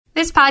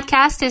This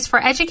podcast is for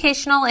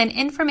educational and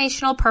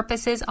informational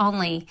purposes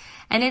only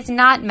and is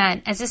not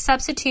meant as a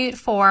substitute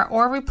for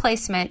or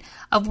replacement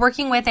of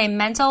working with a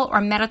mental or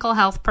medical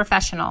health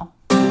professional.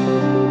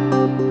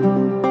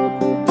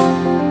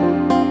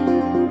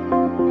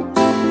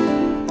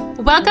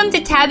 Welcome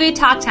to Taboo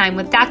Talk Time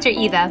with Dr.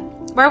 Eva,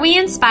 where we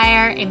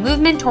inspire a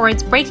movement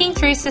towards breaking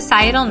through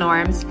societal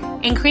norms,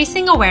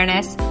 increasing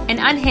awareness, and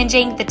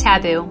unhinging the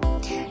taboo.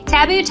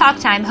 Taboo Talk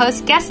Time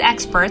hosts guest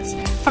experts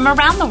from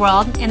around the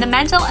world in the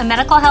mental and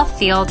medical health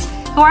fields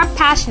who are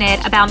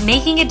passionate about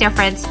making a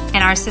difference in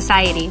our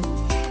society.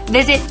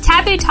 Visit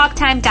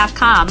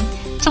tabootalktime.com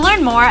to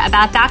learn more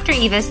about Dr.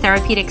 Eva's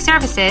therapeutic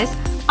services,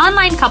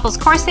 online couples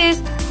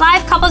courses,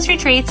 live couples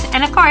retreats,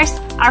 and of course,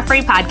 our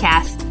free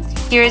podcast.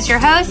 Here is your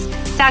host,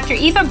 Dr.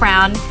 Eva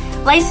Brown,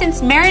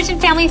 licensed marriage and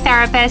family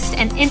therapist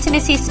and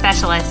intimacy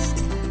specialist.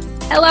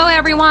 Hello,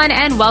 everyone,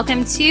 and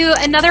welcome to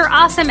another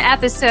awesome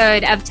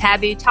episode of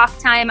Taboo Talk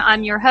Time.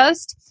 I'm your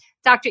host,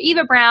 Dr.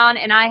 Eva Brown,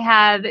 and I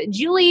have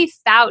Julie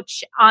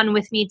Foucht on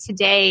with me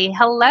today.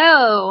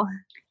 Hello.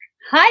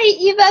 Hi,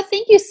 Eva.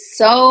 Thank you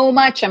so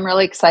much. I'm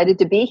really excited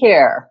to be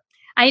here.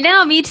 I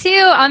know, me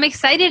too. I'm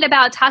excited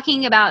about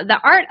talking about the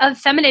art of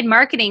feminine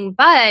marketing,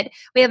 but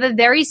we have a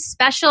very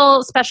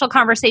special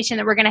conversation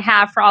that we're going to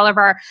have for all of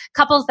our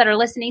couples that are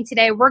listening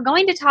today. We're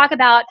going to talk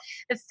about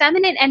the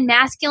feminine and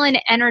masculine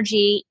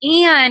energy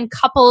and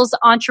couples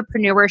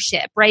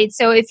entrepreneurship, right?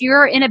 So if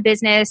you're in a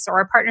business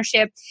or a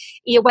partnership,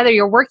 whether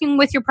you're working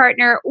with your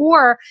partner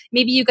or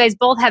maybe you guys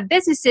both have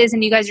businesses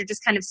and you guys are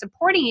just kind of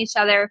supporting each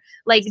other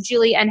like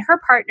Julie and her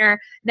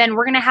partner, then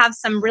we're going to have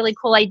some really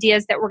cool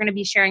ideas that we're going to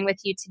be sharing with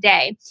you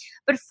today.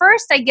 But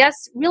first, I guess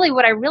really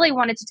what I really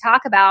wanted to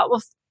talk about,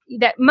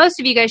 that most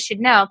of you guys should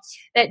know,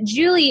 that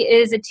Julie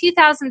is a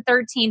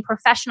 2013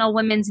 Professional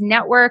Women's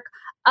Network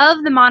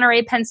of the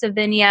Monterey,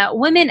 Pennsylvania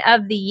Women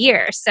of the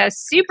Year. So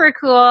super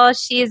cool.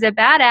 She's a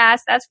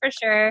badass, that's for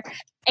sure.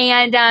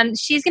 And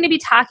she's going to be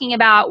talking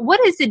about what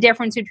is the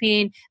difference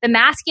between the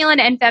masculine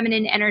and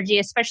feminine energy,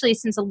 especially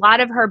since a lot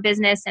of her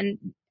business and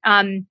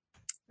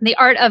the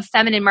art of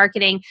feminine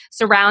marketing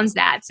surrounds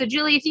that. So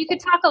Julie, if you could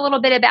talk a little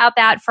bit about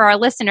that for our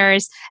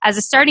listeners as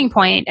a starting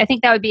point, I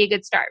think that would be a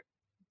good start.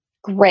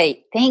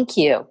 Great. Thank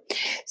you.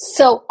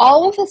 So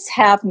all of us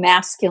have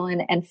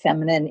masculine and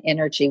feminine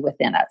energy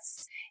within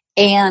us.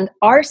 And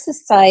our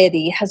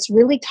society has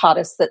really taught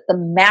us that the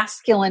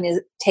masculine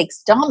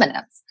takes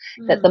dominance,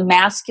 that the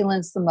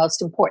masculine is the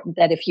most important,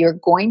 that if you're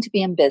going to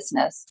be in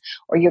business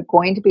or you're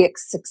going to be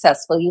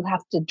successful, you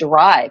have to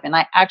drive. And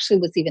I actually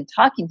was even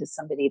talking to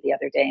somebody the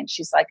other day and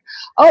she's like,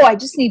 oh, I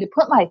just need to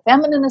put my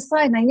feminine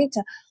aside and I need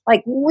to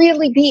like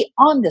really be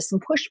on this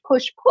and push.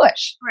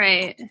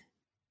 Right.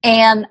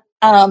 And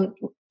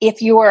if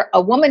you're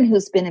a woman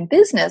who's been in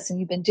business and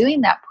you've been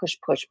doing that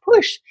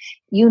push,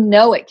 you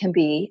know it can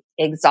be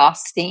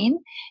exhausting.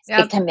 Yep.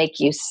 It can make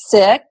you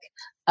sick.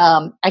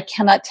 I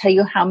cannot tell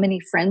you how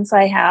many friends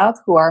I have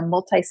who are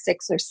multi-6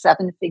 or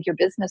 7-figure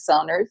business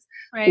owners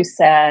who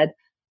said,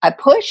 I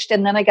pushed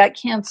and then I got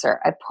cancer.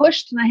 I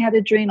pushed and I had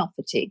adrenal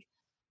fatigue.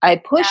 I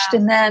pushed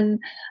and then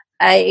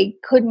I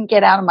couldn't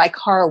get out of my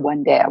car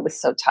one day. I was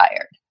so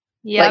tired.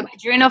 Yeah,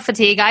 adrenal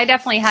fatigue. I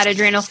definitely had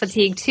adrenal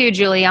fatigue too,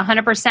 Julie,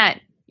 100%.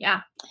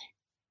 Yeah.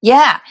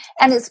 Yeah.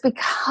 And it's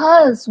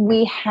because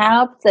we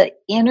have the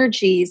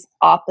energies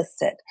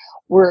opposite.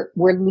 We're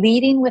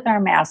leading with our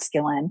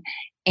masculine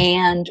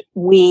and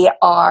we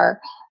are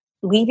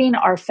leaving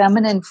our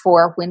feminine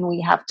for when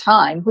we have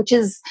time, which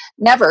is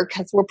never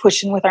because we're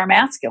pushing with our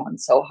masculine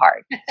so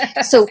hard.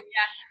 So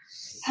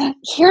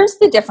here's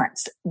the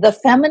difference. The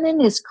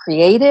feminine is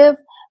creative.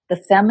 The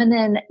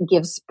feminine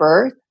gives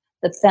birth.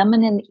 The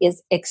feminine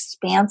is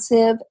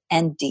expansive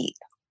and deep.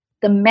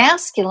 The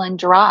masculine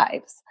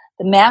drives.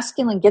 The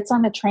masculine gets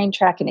on a train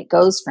track and it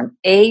goes from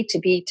A to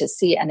B to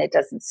C and it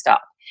doesn't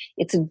stop.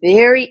 It's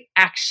very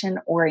action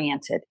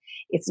oriented.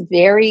 It's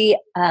very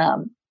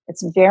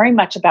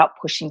much about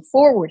pushing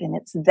forward and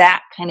it's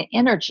that kind of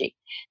energy.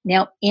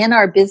 Now in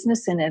our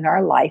business and in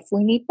our life,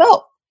 we need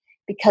both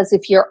because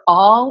if you're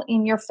all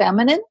in your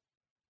feminine,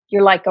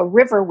 you're like a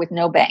river with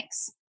no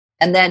banks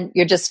and then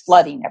you're just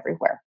flooding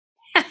everywhere.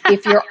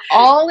 If you're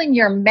all in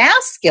your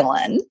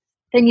masculine,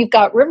 then you've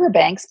got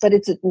riverbanks, but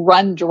it's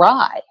run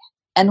dry.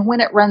 And when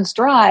it runs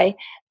dry,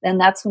 then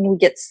that's when we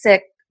get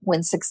sick,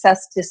 when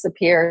success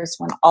disappears,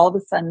 when all of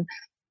a sudden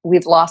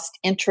we've lost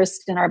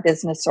interest in our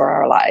business or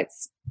our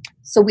lives.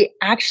 So we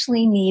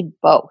actually need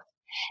both.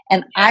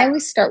 And I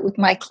always start with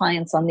my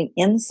clients on the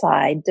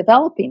inside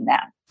developing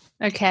that.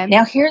 Okay.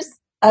 Now here's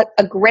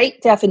a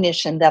great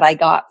definition that I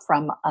got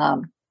from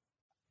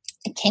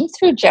it came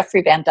through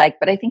Jeffrey Van Dyke,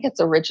 but I think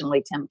it's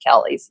originally Tim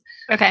Kelly's.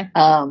 Okay.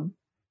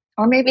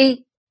 Or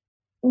maybe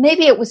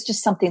it was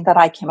just something that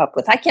I came up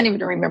with. I can't even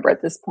remember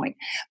at this point.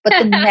 But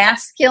the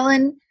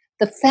masculine,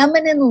 the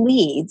feminine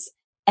leads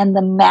and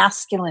the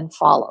masculine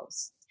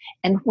follows.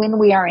 And when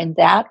we are in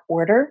that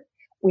order,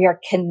 we are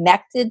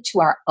connected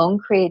to our own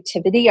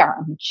creativity, our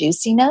own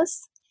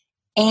juiciness,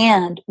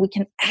 and we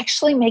can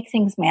actually make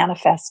things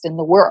manifest in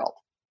the world.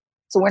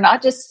 So we're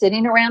not just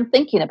sitting around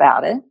thinking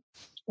about it.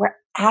 we're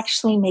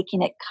actually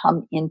making it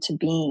come into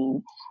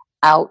being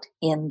out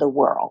in the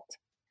world.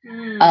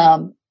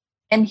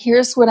 And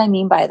here's what I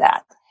mean by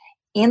that.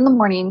 In the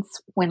mornings,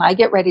 when I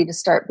get ready to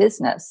start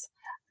business,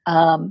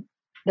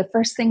 the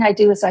first thing I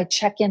do is I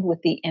check in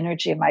with the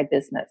energy of my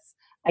business.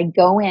 I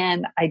go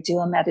in, I do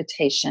a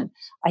meditation,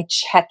 I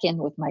check in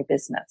with my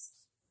business.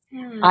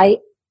 I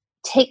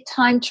take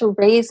time to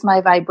raise my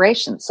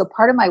vibration. So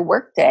part of my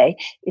workday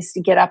is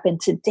to get up and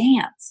to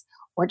dance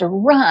or to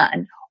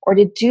run or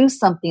to do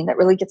something that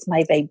really gets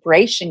my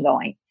vibration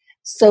going,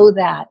 so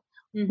that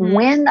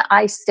when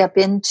I step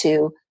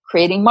into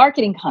creating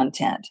marketing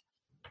content,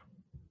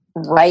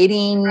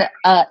 writing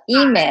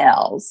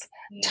emails,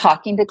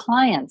 talking to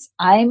clients,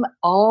 I'm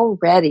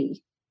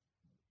already,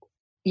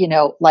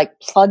 like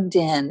plugged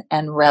in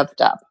and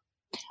revved up.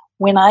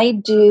 When I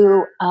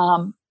do,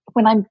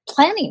 when I'm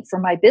planning for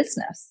my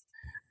business,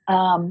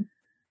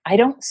 I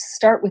don't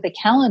start with a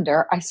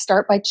calendar. I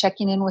start by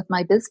checking in with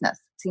my business.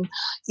 See,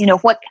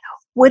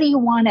 what do you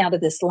want out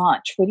of this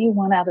launch? What do you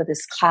want out of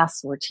this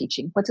class we're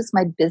teaching? What does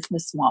my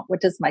business want?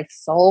 What does my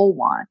soul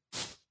want?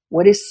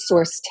 What is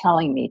Source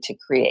telling me to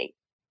create?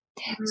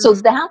 So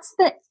that's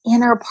the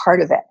inner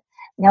part of it.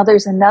 Now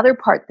there's another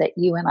part that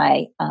you and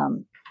I,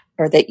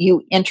 or that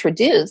you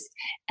introduced,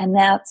 and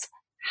that's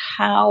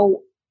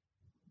how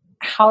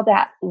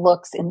that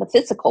looks in the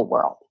physical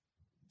world.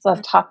 So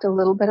I've talked a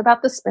little bit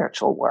about the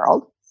spiritual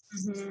world,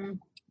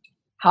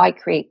 how I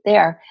create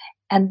there.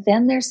 And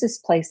then there's this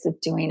place of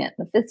doing it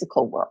in the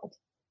physical world.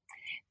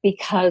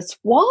 Because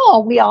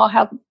while we all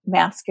have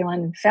masculine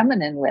and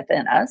feminine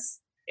within us,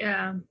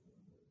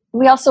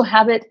 we also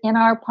have it in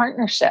our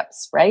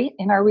partnerships, right?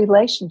 In our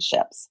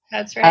relationships.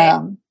 That's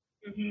right.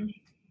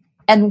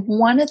 And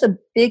one of the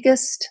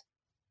biggest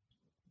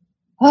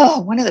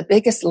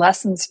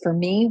lessons for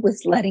me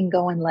was letting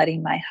go and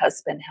letting my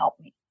husband help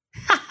me.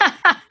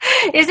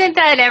 Isn't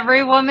that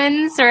every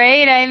woman's,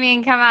 right? I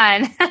mean, come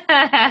on.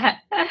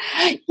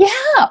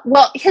 Yeah.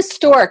 Well,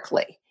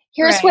 historically,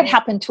 here's what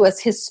happened to us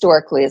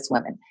historically as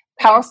women.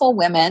 Powerful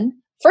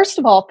women, first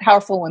of all,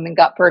 powerful women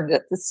got burned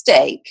at the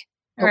stake.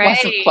 It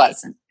wasn't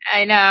pleasant.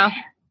 I know.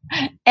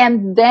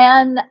 And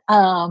then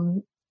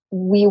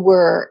we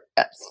were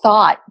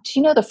thought, do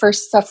you know the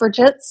first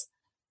suffragettes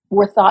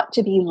were thought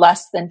to be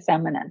less than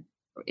feminine?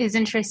 Is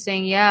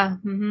interesting. Yeah.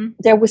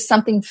 There was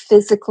something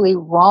physically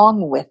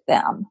wrong with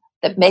them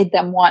that made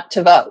them want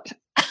to vote.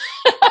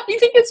 I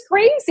think it's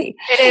crazy.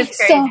 It is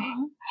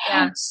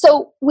crazy.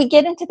 So we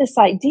get into this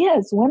idea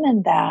as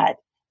women that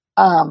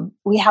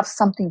we have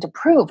something to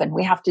prove and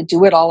we have to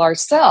do it all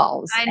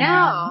ourselves. I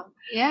know.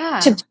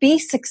 To be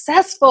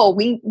successful,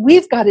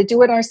 we've got to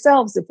do it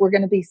ourselves if we're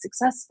going to be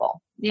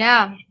successful.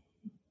 Yeah.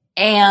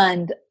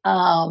 And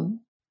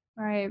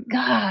right.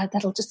 God,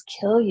 that'll just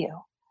kill you.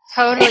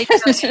 Totally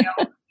kill you.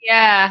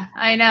 Yeah,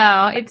 I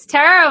know. It's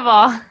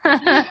terrible.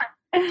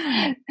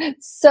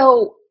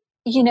 So,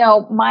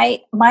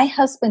 my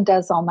husband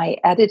does all my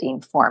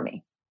editing for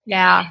me.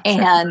 Yeah.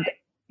 And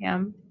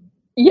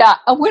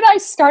when I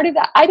started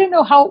that, I don't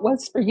know how it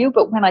was for you,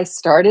 but when I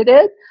started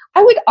it,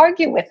 I would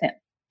argue with him.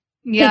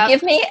 He'd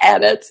give me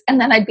edits, and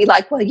then I'd be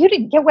like, well, you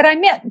didn't get what I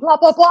meant, blah,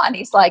 blah, blah. And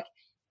he's like,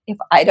 if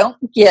I don't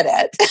get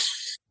it,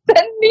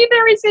 then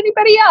neither is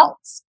anybody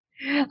else.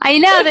 I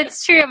know,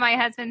 that's true. My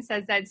husband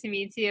says that to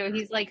me too.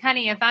 He's like,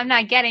 honey, if I'm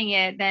not getting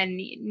it, then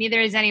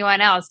neither is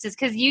anyone else. Just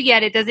because you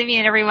get it doesn't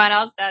mean everyone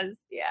else does.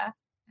 Yeah,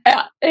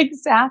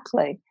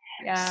 exactly.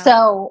 Yeah.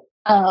 So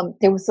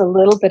there was a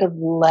little bit of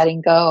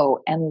letting go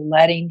and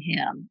letting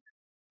him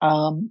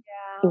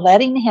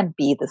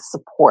be the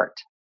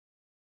support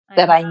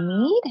that I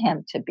need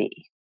him to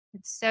be.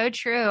 It's so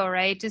true,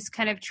 right? Just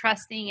kind of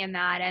trusting in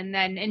that,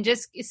 and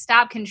just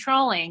stop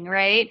controlling,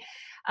 right?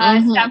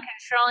 Stop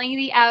controlling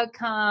the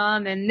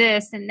outcome and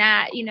this and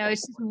that.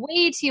 It's just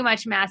way too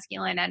much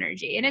masculine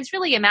energy, and it's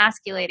really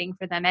emasculating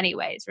for them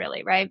anyways,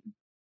 really, right?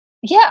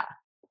 Yeah.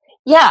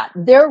 Yeah.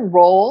 Their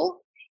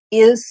role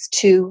is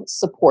to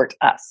support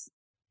us.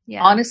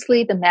 Yeah.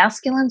 Honestly, the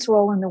masculine's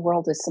role in the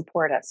world is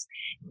support us.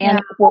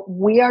 And what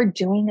we are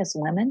doing as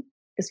women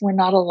is we're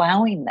not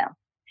allowing them.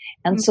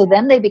 And so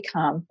then they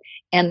become,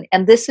 and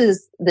this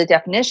is the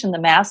definition, the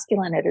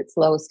masculine at its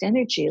lowest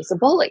energy is a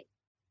bully.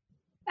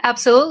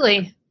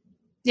 Absolutely.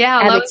 Yeah,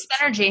 and lowest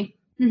energy.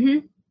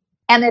 And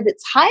at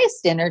its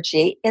highest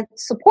energy, it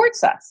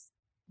supports us.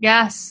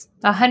 Yes,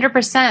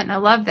 100%. I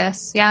love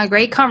this. Yeah,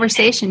 great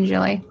conversation,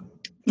 Julie.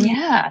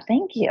 Yeah,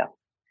 thank you.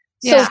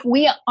 So if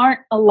we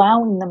aren't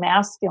allowing the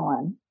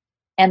masculine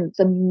and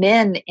the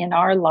men in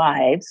our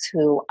lives,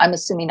 who I'm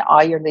assuming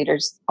all your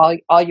leaders, all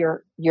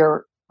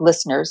your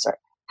listeners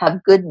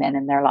have good men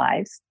in their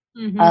lives,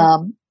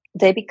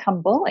 they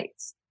become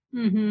bullies.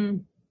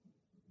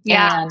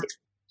 Yeah.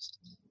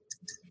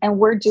 And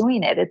we're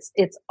doing it.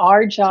 It's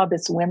our job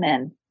as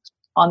women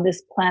on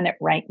this planet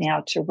right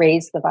now to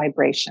raise the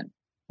vibration,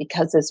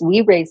 because as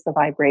we raise the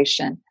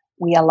vibration,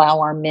 we allow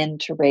our men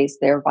to raise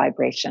their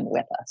vibration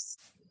with us.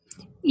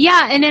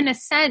 Yeah. And in a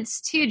sense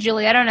too,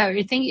 Julie, I don't know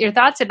your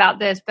thoughts about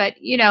this, but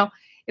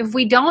if if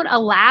we don't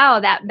allow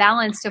that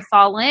balance to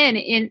fall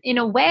in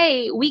a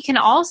way, we can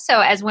also,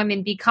 as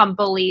women, become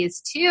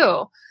bullies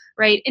too,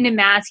 right? And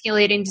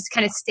emasculate and just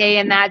kind of stay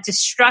in that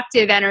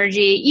destructive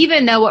energy,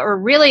 even though what we're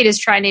really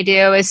just trying to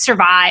do is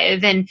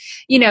survive and,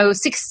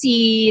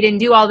 succeed and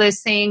do all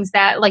those things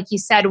that, like you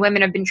said,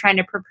 women have been trying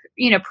to,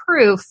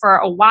 prove for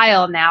a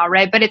while now,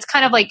 right? But it's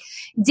kind of like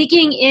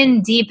digging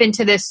in deep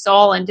into this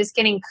soul and just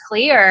getting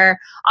clear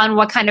on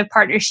what kind of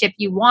partnership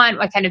you want,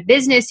 what kind of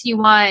business you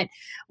want,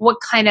 what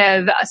kind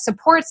of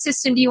support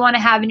system do you want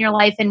to have in your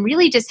life, and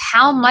really just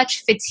how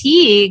much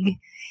fatigue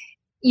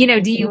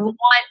do you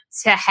want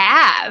to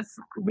have?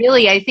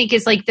 Really, I think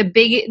is like the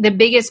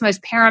biggest,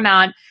 most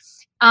paramount,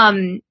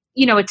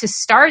 to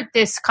start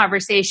this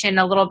conversation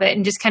a little bit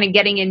and just kind of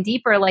getting in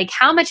deeper, like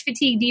how much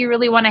fatigue do you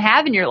really want to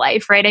have in your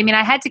life, right? I mean,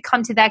 I had to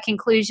come to that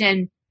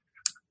conclusion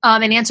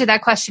and answer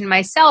that question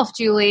myself,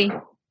 Julie,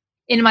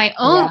 in my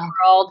own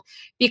world,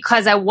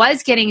 because I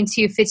was getting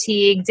too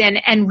fatigued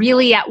and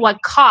really at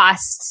what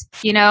cost,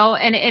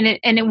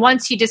 and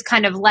once you just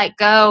kind of let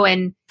go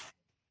and,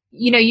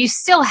 you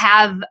still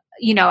have,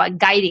 a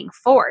guiding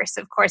force.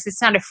 Of course,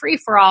 it's not a free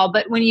for all,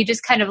 but when you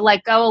just kind of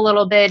let go a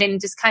little bit and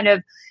just kind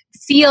of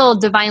feel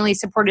divinely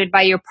supported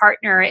by your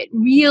partner, it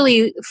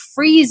really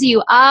frees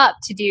you up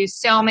to do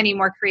so many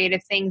more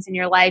creative things in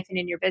your life and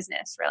in your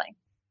business, really.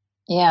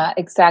 Yeah,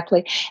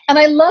 exactly. And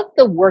I love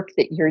the work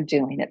that you're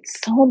doing. It's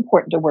so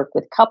important to work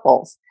with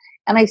couples.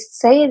 And I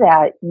say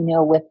that,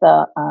 with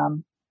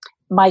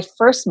my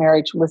first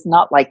marriage was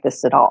not like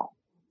this at all.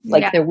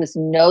 Like there was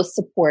no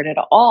support at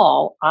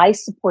all. I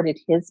supported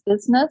his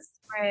business,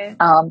 right.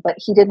 But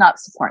he did not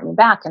support me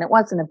back. And it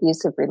was an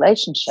abusive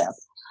relationship.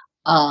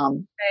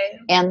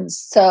 And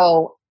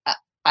so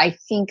I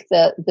think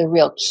the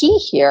real key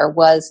here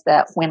was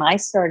that when I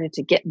started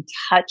to get in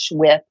touch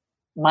with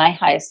my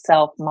highest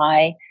self,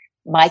 my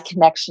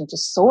connection to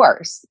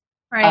source,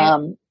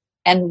 right.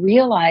 And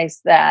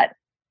realize that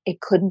it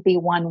couldn't be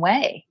one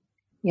way,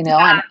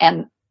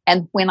 and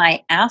when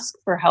I asked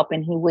for help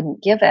and he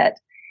wouldn't give it,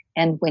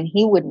 and when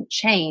he wouldn't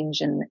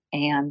change,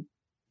 and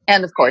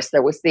of course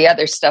there was the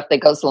other stuff that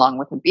goes along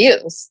with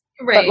abuse,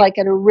 right. But like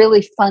at a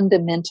really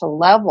fundamental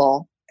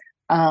level,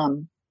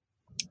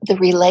 the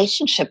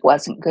relationship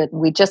wasn't good.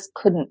 We just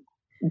couldn't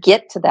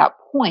get to that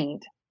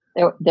point.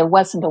 There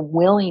wasn't a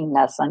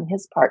willingness on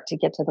his part to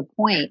get to the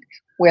point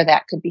where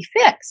that could be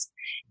fixed.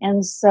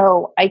 And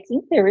so I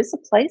think there is a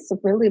place of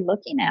really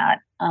looking at,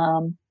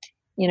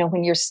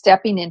 when you're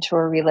stepping into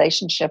a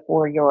relationship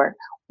or you're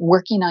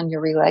working on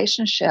your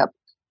relationship,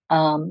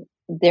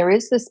 there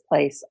is this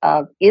place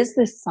of, is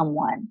this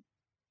someone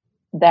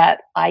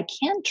that I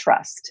can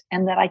trust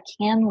and that I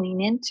can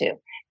lean into?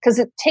 Because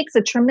it takes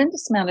a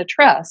tremendous amount of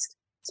trust,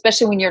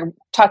 especially when you're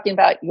talking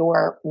about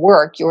your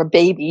work, your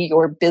baby,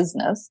 your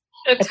business.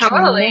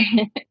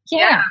 Totally.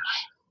 Yeah.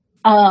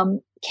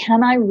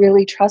 Can I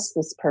really trust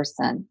this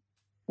person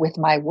with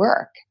my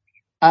work?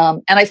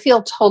 And I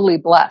feel totally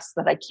blessed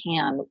that I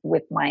can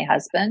with my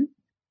husband.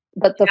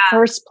 But the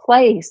first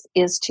place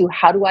is to,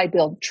 how do I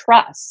build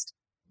trust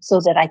so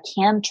that I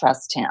can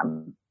trust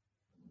him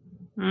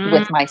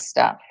with my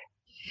stuff?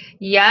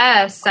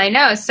 Yes, I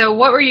know. So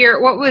what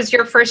was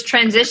your first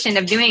transition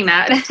of doing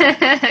that?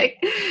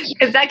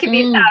 Because that can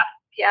be tough.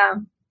 Yeah.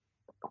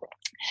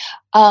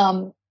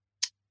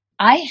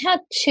 I have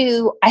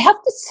to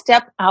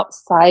step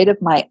outside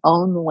of my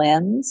own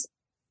lens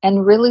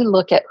and really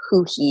look at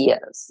who he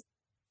is.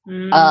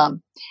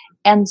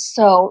 And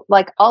so,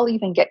 like, I'll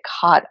even get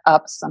caught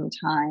up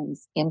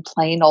sometimes in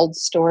plain old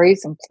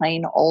stories and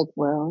plain old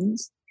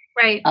wounds.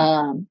 Right.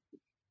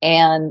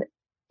 And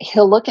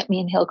he'll look at me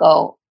and he'll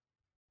go,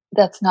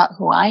 that's not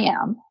who I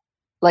am.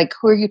 Like,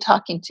 who are you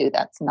talking to?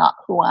 That's not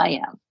who I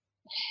am.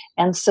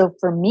 And so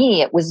for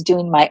me, it was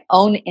doing my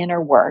own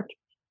inner work,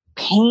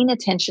 paying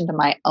attention to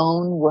my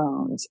own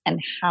wounds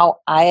and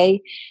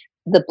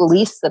the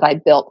beliefs that I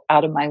built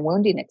out of my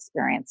wounding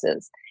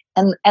experiences,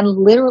 and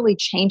literally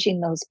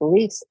changing those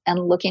beliefs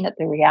and looking at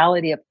the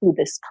reality of who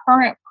this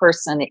current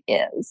person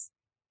is.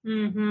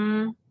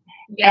 Mm-hmm.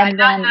 Yeah, and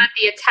not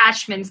the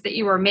attachments that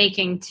you were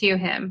making to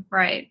him.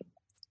 Right.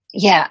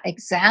 Yeah,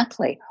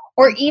 exactly.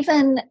 Or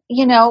even,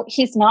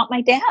 he's not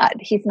my dad.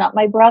 He's not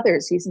my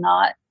brothers. He's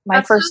not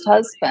my first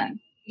husband.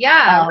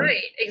 Yeah,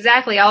 right.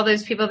 Exactly. All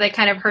those people that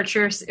kind of hurt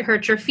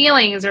your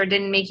feelings or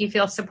didn't make you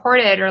feel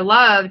supported or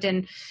loved,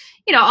 and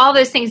all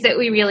those things that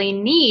we really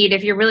need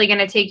if you're really going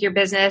to take your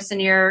business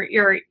and your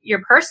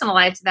personal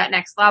life to that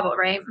next level,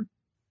 right?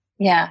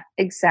 Yeah,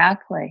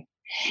 exactly.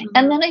 Mm-hmm.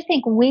 And then I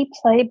think we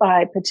play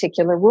by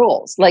particular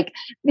rules. Like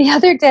the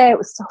other day, it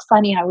was so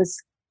funny.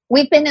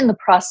 We've been in the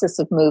process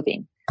of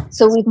moving.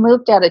 So we've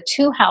moved out of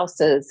 2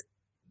 houses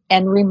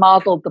and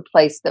remodeled the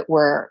place that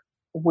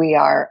we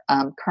are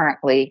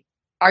currently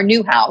our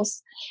new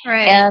house.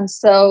 Right.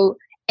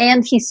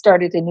 And he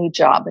started a new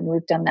job, and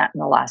we've done that in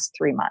the last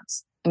 3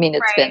 months. I mean,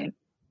 it's been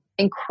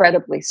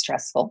incredibly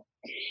stressful.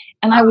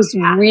 And I was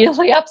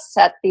really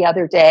upset the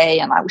other day,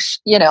 and I was,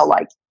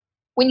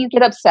 when you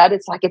get upset,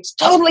 it's like it's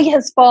totally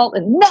his fault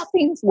and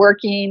nothing's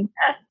working,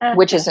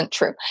 which isn't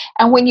true.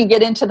 And when you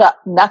get into the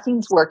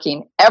nothing's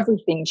working,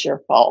 everything's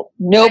your fault,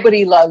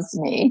 nobody loves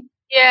me.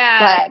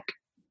 Yeah.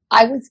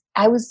 Like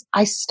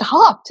I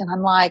stopped and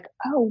I'm like,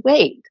 oh,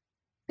 wait,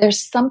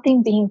 there's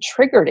something being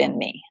triggered in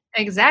me.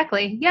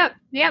 Exactly. Yep.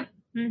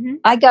 Mm-hmm.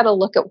 I got to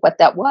look at what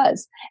that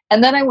was.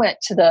 And then I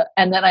looked at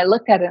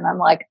it and I'm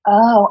like,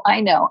 oh,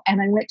 I know.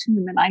 And I went to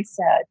him and I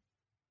said,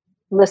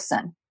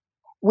 listen,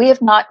 we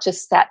have not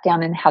just sat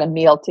down and had a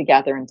meal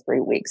together in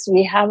 3 weeks.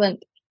 We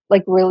haven't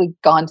like really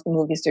gone to the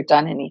movies or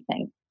done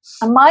anything.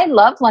 And my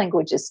love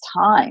language is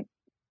time.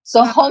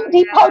 So Home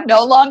Depot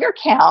no longer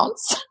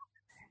counts.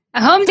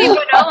 A Home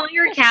Depot no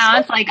longer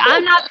counts. Like,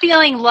 I'm not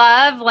feeling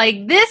love.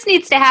 Like, this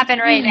needs to happen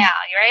right now,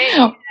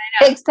 right?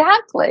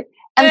 Exactly.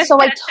 And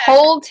so I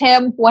told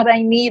him what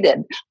I needed.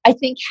 I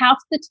think half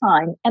the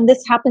time, and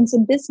this happens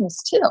in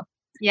business too.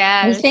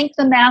 Yeah. We think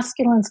the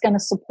masculine's going to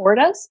support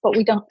us, but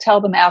we don't tell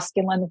the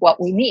masculine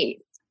what we need.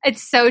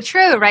 It's so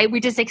true, right?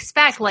 We just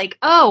expect like,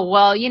 oh,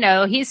 well,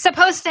 he's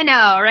supposed to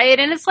know, right?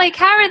 And it's like,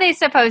 how are they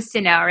supposed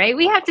to know, right?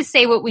 We have to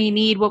say what we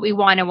need, what we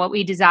want, and what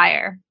we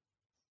desire.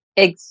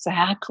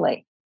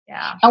 Exactly.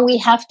 Yeah. And we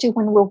have to,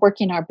 when we're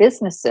working our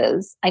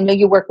businesses, I know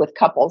you work with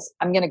couples.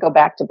 I'm going to go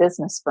back to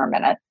business for a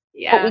minute.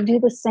 Yeah. But we do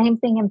the same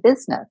thing in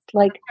business.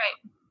 Like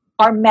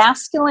our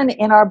masculine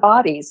in our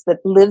bodies that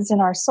lives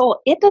in our soul,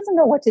 it doesn't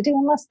know what to do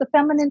unless the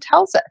feminine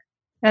tells it.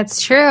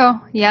 That's true.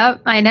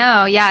 Yep. I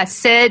know. Yeah.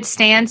 Sit,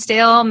 stand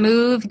still,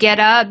 move, get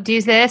up,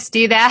 do this,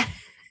 do that.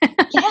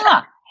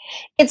 Yeah.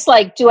 It's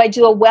like, do I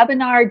do a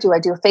webinar? Do I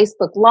do a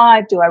Facebook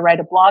Live? Do I write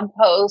a blog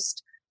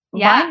post?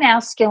 Yeah. My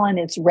masculine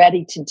is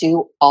ready to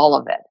do all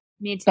of it.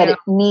 Me too. But it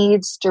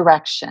needs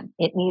direction.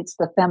 It needs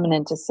the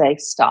feminine to say,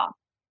 stop.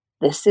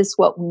 This is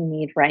what we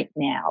need right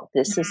now.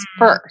 This is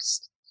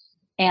first.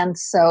 And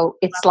so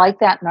it's like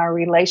that in our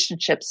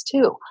relationships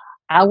too.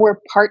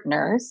 Our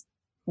partners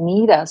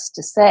need us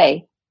to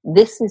say,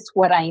 this is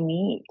what I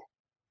need.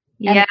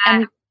 Yeah.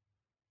 And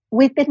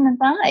we've been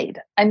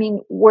denied. I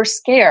mean, we're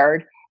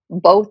scared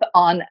both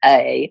on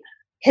a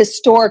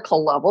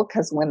historical level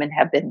because women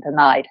have been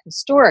denied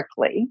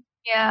historically.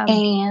 Yeah.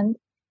 And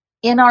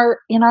in our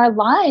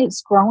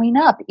lives growing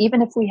up,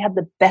 even if we had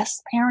the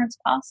best parents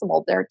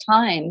possible, there are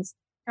times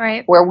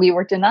where we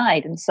were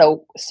denied. And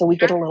so we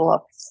get a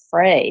little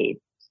afraid.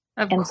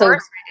 Of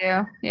course we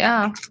do.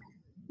 Yeah.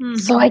 Mm-hmm.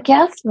 So I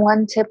guess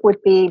one tip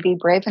would be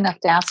brave enough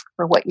to ask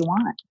for what you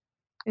want.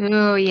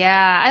 Ooh,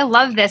 yeah. I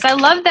love this. I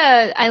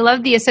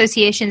love the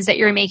associations that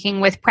you're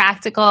making with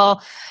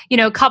practical,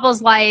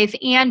 couples life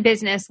and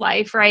business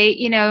life, right?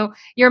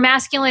 Your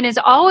masculine is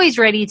always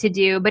ready to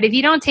do, but if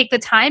you don't take the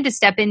time to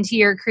step into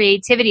your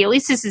creativity, at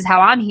least this is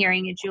how I'm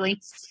hearing it, Julie.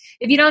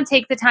 If you don't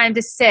take the time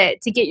to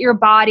sit, to get your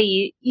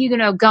body,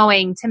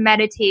 going, to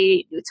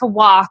meditate, to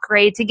walk,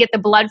 right? To get the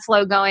blood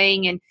flow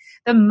going and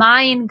the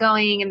mind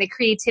going and the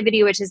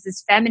creativity, which is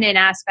this feminine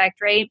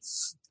aspect, right?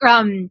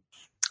 And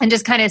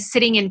just kind of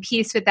sitting in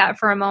peace with that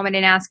for a moment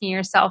and asking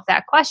yourself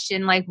that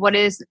question, like, what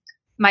is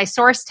my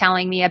source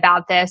telling me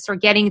about this? Or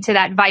getting to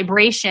that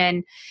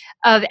vibration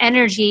of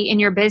energy in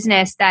your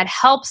business that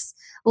helps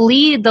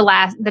lead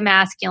the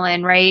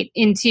masculine, right,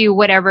 into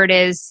whatever it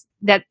is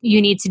that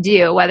you need to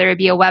do, whether it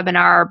be a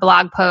webinar or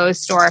blog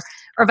post or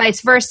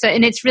vice versa.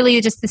 And it's really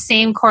just the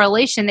same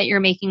correlation that you're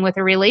making with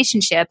a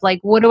relationship. Like,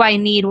 what do I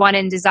need, want,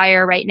 and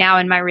desire right now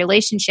in my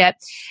relationship?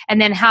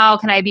 And then how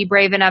can I be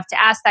brave enough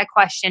to ask that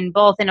question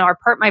both in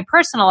my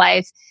personal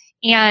life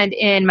and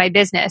in my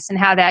business and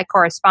how that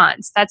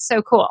corresponds? That's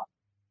so cool.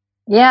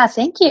 Yeah,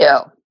 thank you.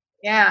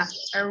 Yeah,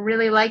 I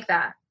really like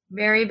that.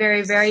 Very,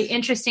 very, very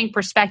interesting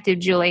perspective,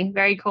 Julie.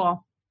 Very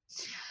cool.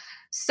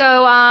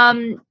 So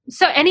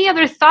any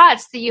other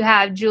thoughts that you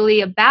have, Julie,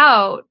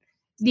 about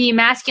the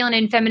masculine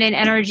and feminine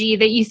energy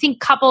that you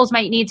think couples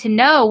might need to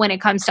know when it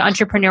comes to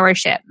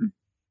entrepreneurship?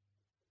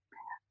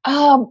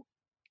 Yeah,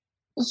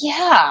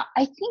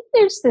 I think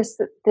there's this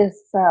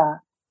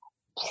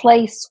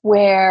place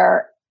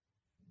where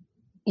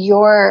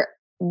your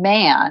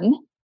man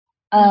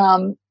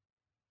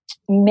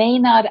may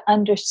not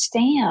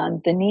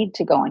understand the need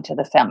to go into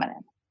the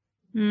feminine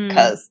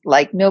because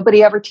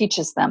nobody ever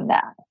teaches them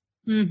that.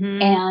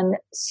 Mm-hmm. And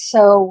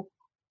so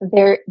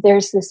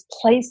there's this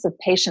place of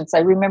patience. I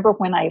remember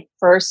when I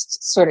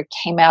first sort of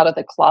came out of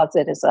the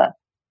closet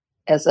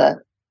as a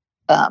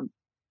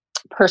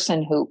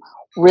person who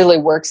really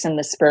works in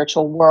the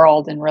spiritual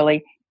world and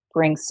really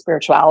brings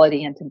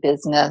spirituality into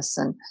business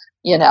and,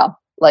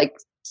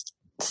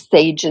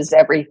 sages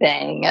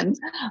everything. And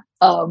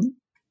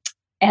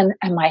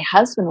my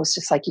husband was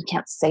just like, you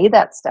can't say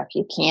that stuff.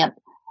 You can't,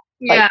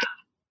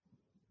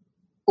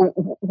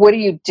 what are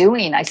you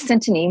doing? I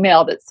sent an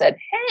email that said,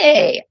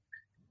 hey,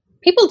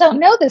 people don't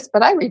know this,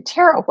 but I read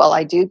tarot while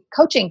I do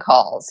coaching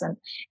calls.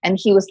 And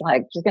he was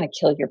like, you're going to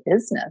kill your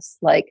business.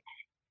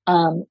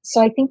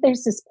 So I think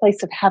there's this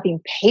place of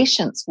having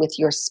patience with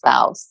your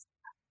spouse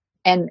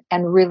and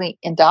really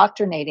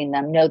indoctrinating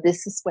them. No,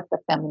 this is what the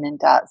feminine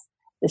does.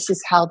 This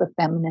is how the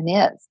feminine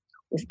is.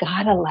 We've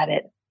got to let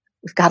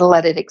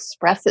it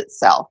express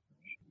itself.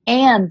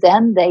 And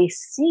then they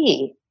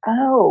see,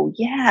 oh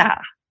yeah,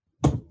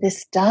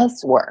 this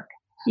does work.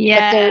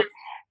 Yeah.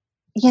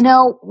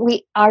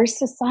 Our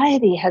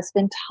society has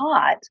been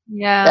taught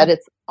Yeah. that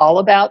it's all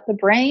about the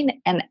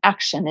brain and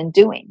action and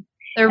doing.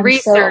 The And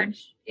research.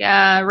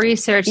 So,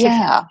 research.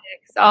 Yeah.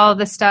 All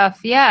the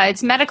stuff. Yeah.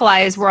 It's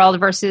medicalized world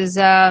versus,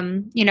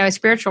 a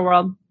spiritual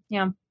world.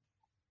 Yeah.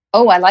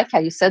 Oh, I like how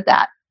you said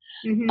that.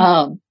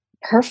 Mm-hmm.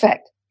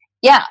 Perfect.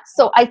 Yeah.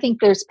 So I think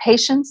there's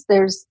patience,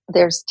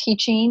 there's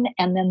teaching,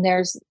 and then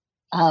there's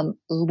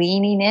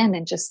leaning in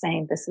and just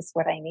saying, this is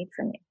what I need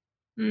from you.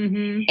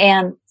 Mm-hmm.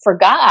 And for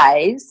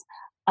guys,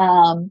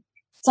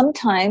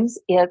 sometimes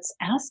it's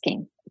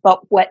asking, but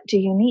what do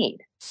you need?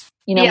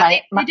 You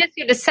just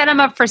need to set them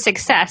up for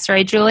success,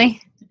 right,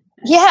 Julie?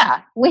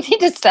 Yeah, we need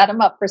to set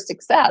them up for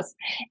success.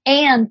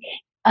 And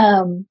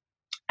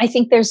I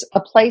think there's a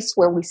place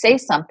where we say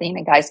something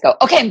and guys go,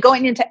 okay, I'm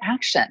going into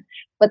action.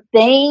 But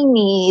they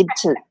need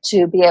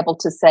to be able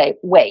to say,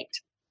 wait,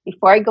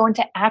 before I go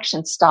into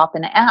action, stop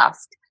and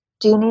ask,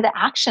 do you need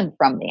action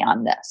from me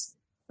on this?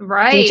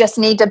 Right. Do you just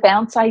need to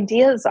bounce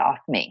ideas off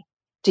me?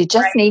 Do you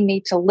just need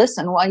me to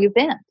listen while you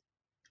vent?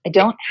 I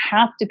don't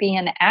have to be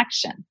in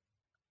action.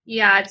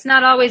 Yeah, it's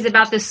not always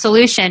about the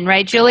solution,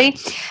 right, Julie?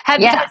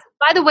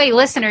 By the way,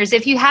 listeners,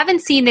 if you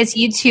haven't seen this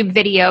YouTube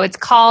video, it's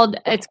called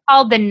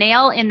the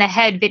Nail in the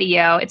Head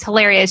video. It's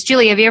hilarious.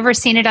 Julie, have you ever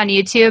seen it on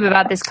YouTube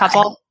about this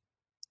couple?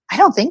 I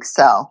don't think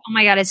so. Oh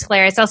my God, it's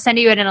hilarious. I'll send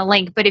you it in a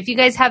link. But if you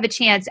guys have a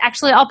chance,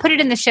 actually, I'll put it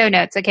in the show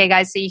notes, okay,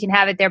 guys, so you can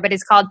have it there. But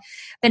it's called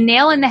the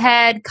Nail in the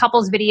Head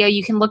couples video.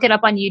 You can look it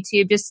up on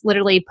YouTube. Just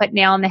literally put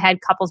Nail in the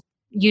Head couples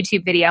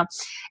YouTube video.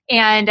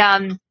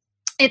 And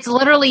it's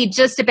literally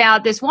just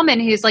about this woman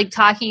who's like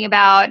talking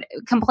about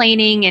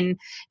complaining and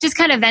just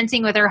kind of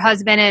venting with her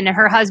husband. And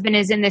her husband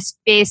is in this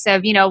space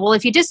of, well,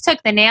 if you just took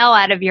the nail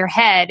out of your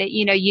head,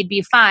 you'd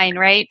be fine.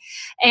 Right.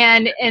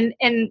 And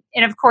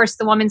of course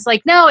the woman's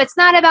like, no, it's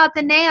not about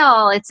the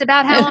nail. It's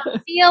about how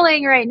I'm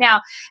feeling right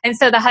now. And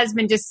so the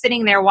husband just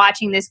sitting there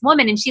watching this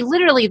woman. And she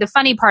literally, the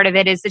funny part of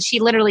it is that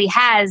she literally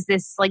has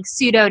this like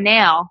pseudo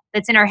nail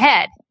that's in her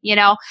head,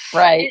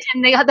 Right.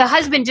 And the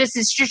husband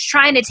is just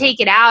trying to take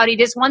it out. He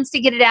just wants to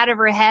get it out of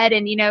her head.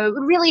 And, it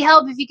would really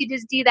help if you could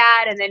just do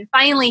that. And then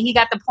finally he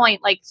got the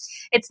point, like,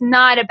 it's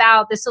not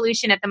about the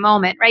solution at the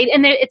moment. Right.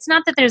 And it's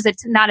not that there's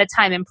not a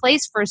time and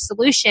place for a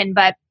solution,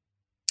 but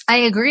I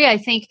agree. I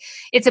think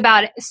it's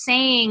about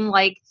saying,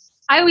 like,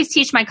 I always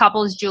teach my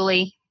couples,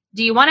 Julie,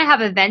 do you want to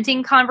have a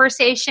venting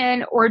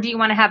conversation or do you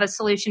want to have a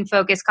solution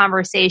focused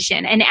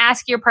conversation? And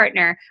ask your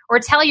partner or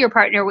tell your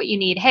partner what you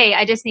need. Hey,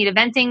 I just need a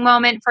venting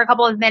moment for a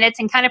couple of minutes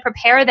and kind of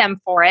prepare them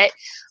for it.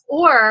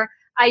 Or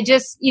I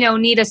just,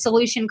 need a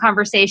solution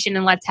conversation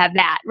and let's have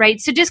that, right?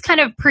 So just kind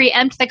of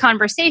preempt the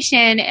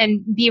conversation and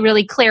be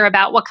really clear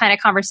about what kind of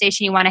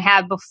conversation you want to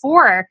have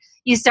before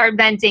you start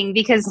venting,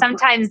 because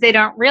sometimes they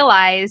don't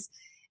realize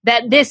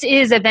that this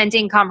is a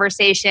venting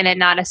conversation and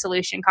not a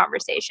solution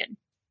conversation.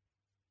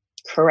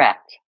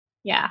 Correct.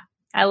 Yeah,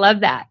 I love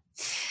that.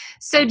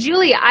 So,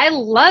 Julie, I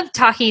love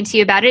talking to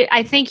you about it.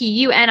 I think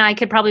you and I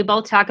could probably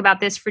both talk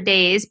about this for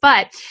days.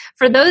 But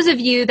for those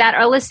of you that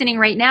are listening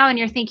right now and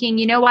you're thinking,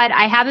 you know what,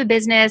 I have a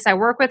business, I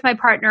work with my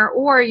partner,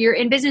 or you're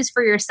in business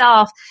for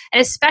yourself,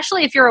 and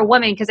especially if you're a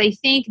woman, because I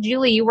think,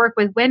 Julie, you work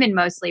with women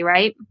mostly,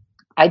 right?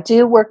 I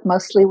do work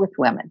mostly with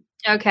women.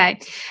 Okay.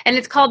 And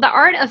it's called The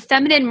Art of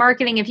Feminine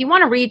Marketing. If you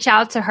want to reach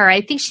out to her,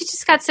 I think she's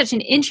just got such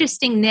an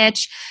interesting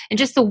niche, and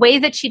just the way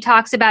that she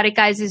talks about it,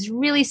 guys, is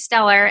really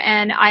stellar.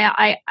 And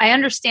I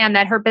understand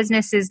that her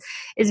business is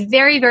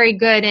very, very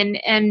good.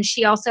 And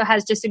she also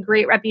has just a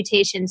great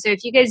reputation. So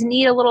if you guys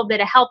need a little bit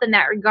of help in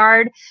that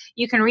regard,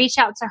 you can reach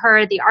out to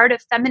her, The Art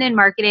of Feminine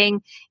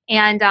Marketing.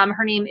 And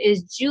her name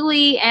is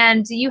Julie.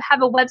 And do you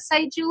have a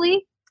website,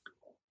 Julie?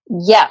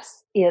 Yes.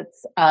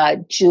 It's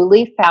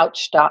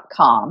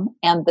juliefoucht.com,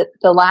 and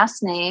the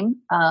last name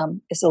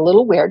is a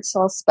little weird,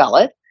 so I'll spell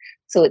it.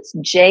 So it's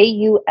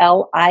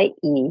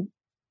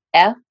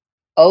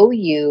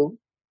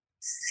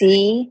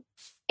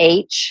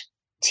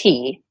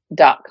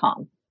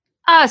JuliefFoucht.com.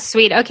 Oh,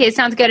 sweet. Okay,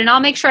 sounds good. And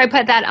I'll make sure I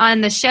put that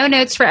on the show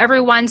notes for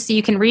everyone so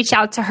you can reach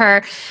out to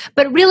her.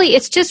 But really,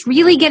 it's just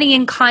really getting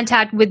in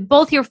contact with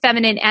both your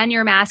feminine and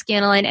your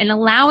masculine and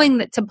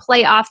allowing to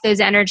play off those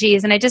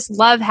energies. And I just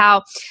love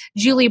how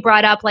Julie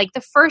brought up, like,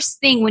 the first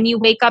thing when you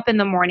wake up in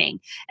the morning,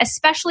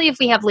 especially if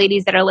we have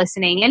ladies that are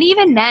listening, and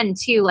even men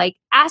too, like,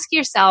 ask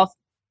yourself,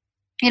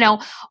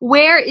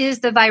 where is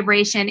the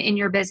vibration in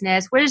your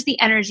business? Where's the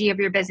energy of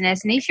your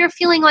business? And if you're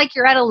feeling like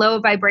you're at a low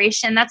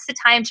vibration, that's the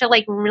time to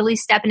like really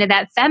step into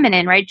that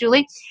feminine, right,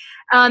 Julie?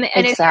 And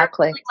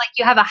exactly. If you're like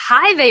you have a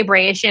high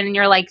vibration and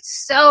you're like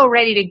so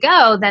ready to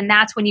go, then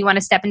that's when you want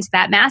to step into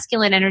that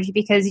masculine energy,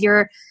 because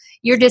you're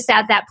just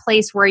at that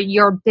place where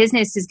your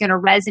business is going to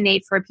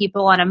resonate for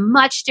people on a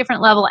much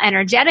different level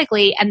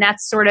energetically. And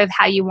that's sort of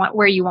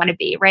where you want to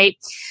be, right?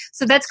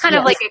 So that's kind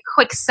of like a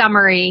quick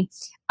summary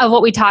of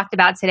what we talked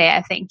about today,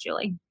 I think,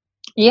 Julie.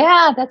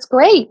 Yeah, that's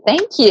great.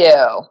 Thank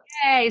you.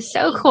 Hey,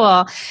 so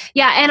cool.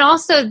 Yeah, and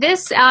also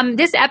this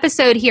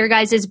episode here,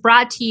 guys, is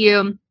brought to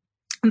you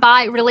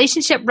by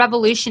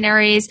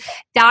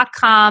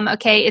relationshiprevolutionaries.com.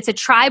 Okay. It's a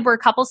tribe where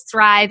couples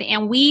thrive.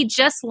 And we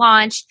just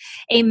launched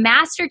a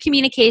master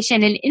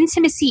communication and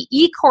intimacy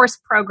e-course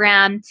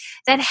program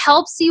that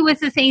helps you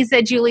with the things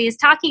that Julie is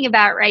talking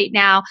about right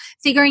now,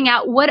 figuring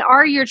out what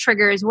are your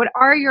triggers, what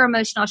are your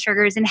emotional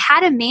triggers, and how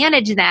to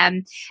manage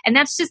them. And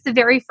that's just the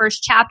very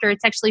first chapter.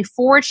 It's actually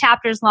 4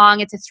 chapters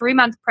long. It's a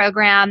 3-month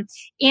program,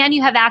 and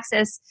you have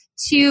access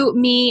to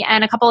me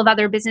and a couple of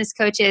other business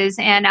coaches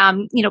and,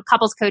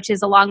 couples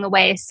coaches along the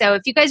way. So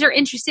if you guys are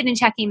interested in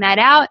checking that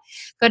out,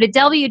 go to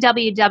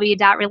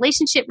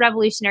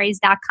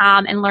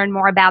www.relationshiprevolutionaries.com and learn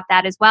more about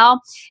that as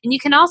well. And you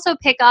can also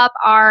pick up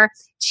our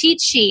cheat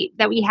sheet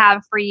that we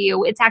have for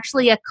you. It's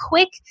actually a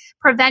quick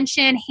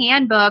prevention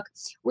handbook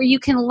where you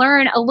can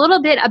learn a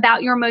little bit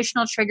about your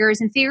emotional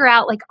triggers and figure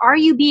out, like, are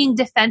you being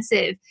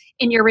defensive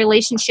in your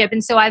relationship?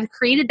 And so I've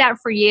created that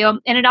for you.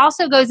 And it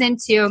also goes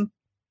into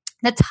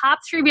the top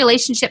 3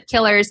 relationship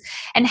killers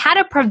and how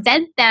to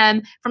prevent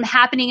them from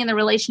happening in the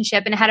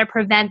relationship, and how to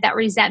prevent that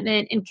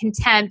resentment and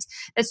contempt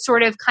that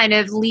sort of kind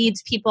of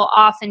leads people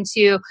off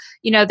into,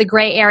 the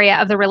gray area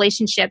of the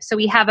relationship. So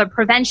we have a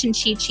prevention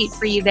cheat sheet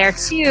for you there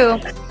too.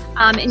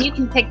 And you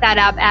can pick that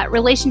up at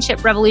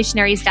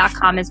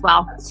relationshiprevolutionaries.com as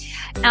well.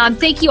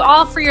 Thank you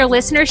all for your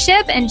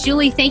listenership. And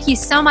Julie, thank you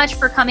so much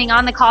for coming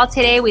on the call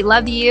today. We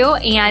love you.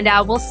 And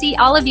we'll see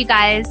all of you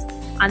guys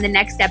on the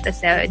next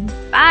episode.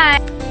 Bye.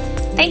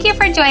 Thank you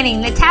for joining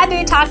the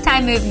Taboo Talk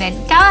Time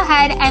movement. Go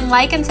ahead and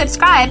like and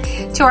subscribe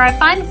to our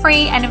fun,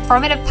 free, and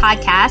informative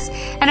podcast.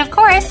 And of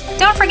course,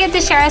 don't forget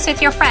to share us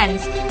with your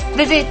friends.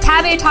 Visit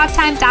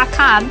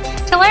tabootalktime.com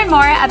to learn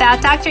more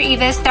about Dr.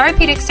 Eva's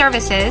therapeutic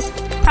services,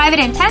 private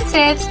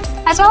intensives,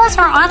 as well as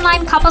her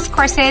online couples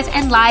courses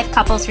and live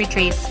couples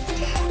retreats.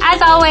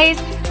 As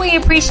always, we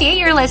appreciate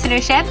your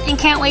listenership and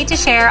can't wait to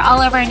share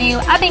all of our new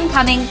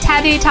up-and-coming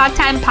Taboo Talk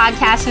Time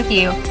podcasts with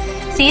you.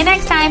 See you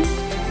next time.